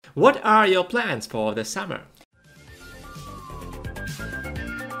What are your plans for the summer?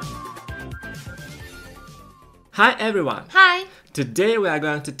 Hi everyone! Hi! Today we are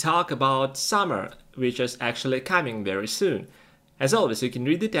going to talk about summer, which is actually coming very soon. As always, you can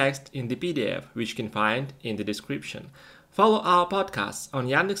read the text in the PDF, which you can find in the description. Follow our podcasts on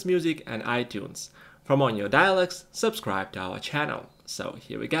Yandex Music and iTunes. From on your dialects, subscribe to our channel. So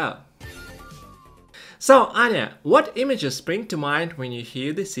here we go. So Anya, what images spring to mind when you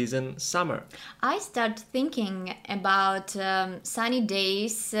hear the season summer? I start thinking about sunny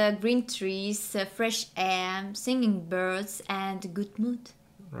days, green trees, fresh air, singing birds, and good mood.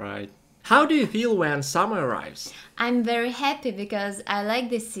 Right. How do you feel when summer arrives? I'm very happy because I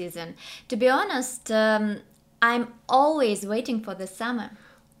like this season. To be honest, I'm always waiting for the summer.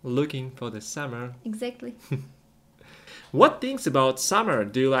 Looking for the summer. Exactly. What things about summer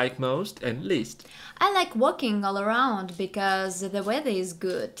do you like most and least? I like walking all around because the weather is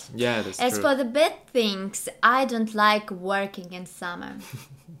good. Yeah, that's As true. for the bad things, I don't like working in summer.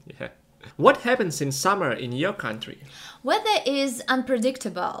 Yeah. What happens in summer in your country? Weather is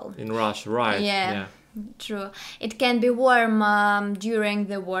unpredictable. In Russia, right? Yeah. True. It can be warm during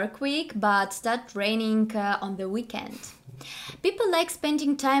the work week, but start raining on the weekend. People like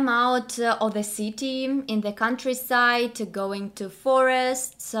spending time out of the city, in the countryside, going to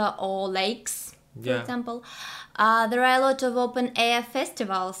forests or lakes, for Yeah. example. There are a lot of open air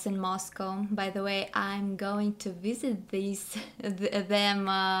festivals in Moscow. By the way, I'm going to visit them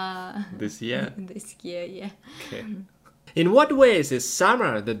This year? this year. Yeah. Okay. In what ways is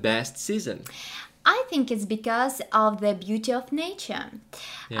summer the best season? I think it's because of the beauty of nature.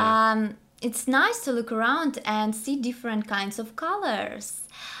 Yeah. It's nice to look around and see different kinds of colors.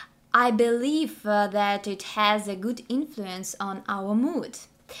 I believe that it has a good influence on our mood.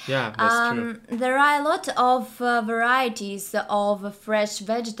 Yeah, that's true. There are a lot of varieties of fresh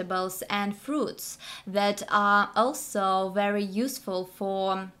vegetables and fruits that are also very useful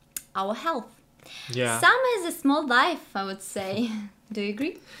for our health. Yeah. Summer is a small life, I would say. Do you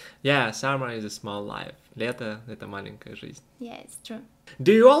agree? Yeah, summer is a small life. Лето — это маленькая жизнь. Yeah, it's true.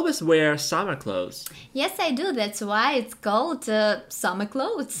 Do you always wear summer clothes? Yes, I do. That's why it's called summer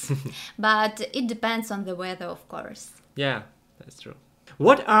clothes. But it depends on the weather, of course. Yeah, that's true.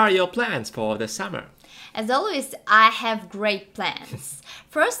 What are your plans for the summer? As always, I have great plans.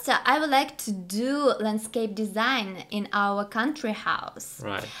 First, I would like to do landscape design in our country house.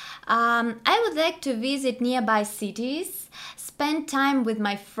 Right. I would like to visit nearby cities, spend time with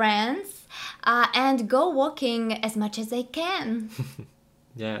my friends, and go walking as much as I can.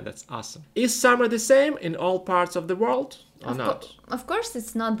 Yeah, that's awesome. Is summer the same in all parts of the world or not? Of course,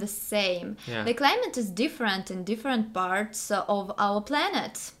 it's not the same. Yeah. The climate is different in different parts of our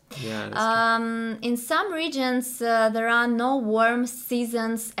planet. Yeah, that's In some regions, there are no warm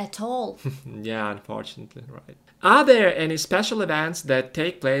seasons at all. true. Yeah, unfortunately, right. Are there any special events that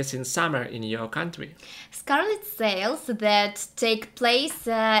take place in summer in your country? Scarlet sales that take place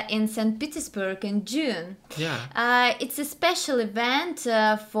in St. Petersburg in June. Yeah. It's a special event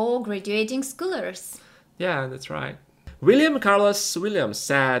for graduating scholars. Yeah, that's right. William Carlos Williams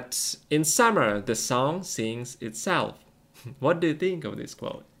said, "In summer, the song sings itself." What do you think of this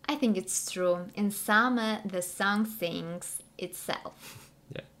quote? I think it's true. In summer, the song sings itself.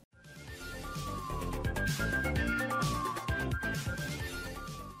 Yeah.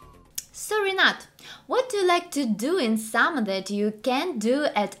 So, Renat, what do you like to do in summer that you can't do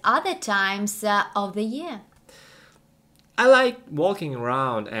at other times of the year? I like walking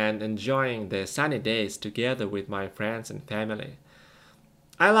around and enjoying the sunny days together with my friends and family.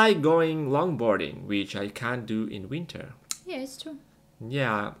 I like going longboarding, which I can't do in winter. Yeah, it's true.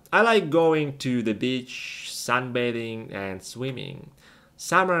 Yeah, I like going to the beach, sunbathing, and swimming.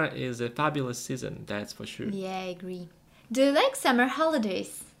 Summer is a fabulous season, that's for sure. Yeah, I agree. Do you like summer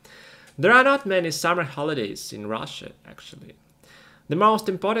holidays? There are not many summer holidays in Russia, actually. The most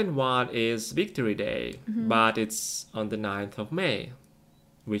important one is Victory Day, but it's on the 9th of May,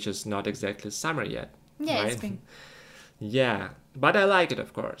 which is not exactly summer yet. Yeah, right? it's spring. Yeah, but I like it,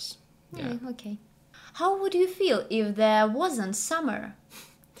 of course. Yeah. Yeah, okay. How would you feel if there wasn't summer?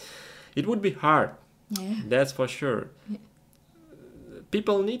 It would be hard, Yeah. that's for sure.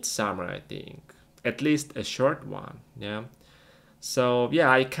 People need summer, I think. At least a short one, yeah. So, yeah,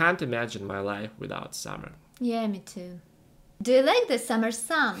 I can't imagine my life without summer. Yeah, me too. Do you like the summer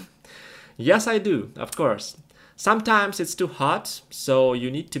sun? Yes, I do, of course. Sometimes it's too hot, so you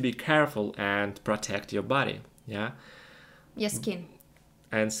need to be careful and protect your body, yeah? Your skin.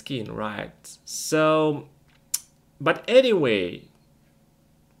 And skin, right? So, but anyway,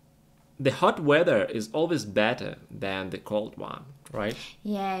 the hot weather is always better than the cold one, right?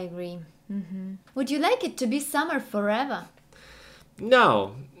 Yeah, I agree. Would you like it to be summer forever?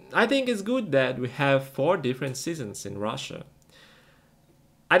 No, I think it's good that we have 4 different seasons in Russia.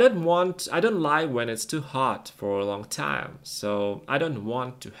 I don't like when it's too hot for a long time, so I don't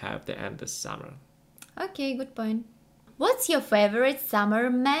want to have the endless summer. Okay, good point. What's your favorite summer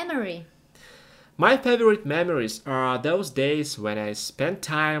memory? My favorite memories are those days when I spent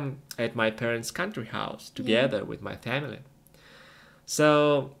time at my parents' country house together with my family.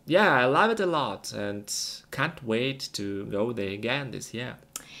 So, yeah, I love it a lot and can't wait to go there again this year.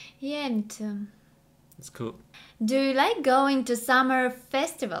 Yeah, me too. It's cool. Do you like going to summer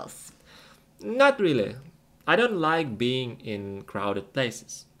festivals? Not really. I don't like being in crowded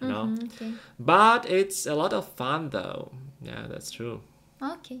places, you know? Okay. But it's a lot of fun though. Yeah, that's true.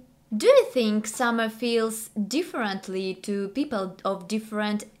 Okay. Do you think summer feels differently to people of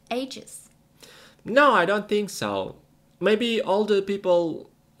different ages? No, I don't think so. Maybe older people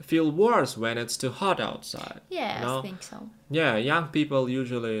feel worse when it's too hot outside. Yeah, You I know? think so. Yeah, young people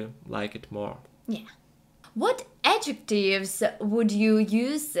usually like it more. Yeah. What adjectives would you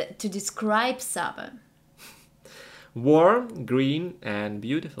use to describe summer? Warm, green, and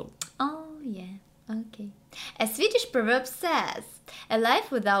beautiful. Oh, yeah. Okay. A Swedish proverb says, a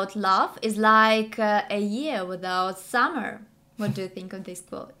life without love is like a year without summer. What do you think of this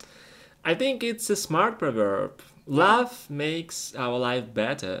quote? I think it's a smart proverb. Love makes our life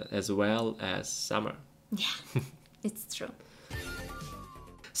better as well as summer. Yeah, it's true.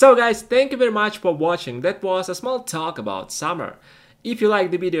 So guys, thank you very much for watching. That was a small talk about summer. If you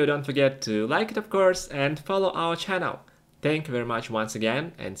liked the video, don't forget to like it of course and follow our channel. Thank you very much once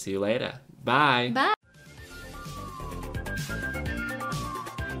again and see you later. Bye! Bye!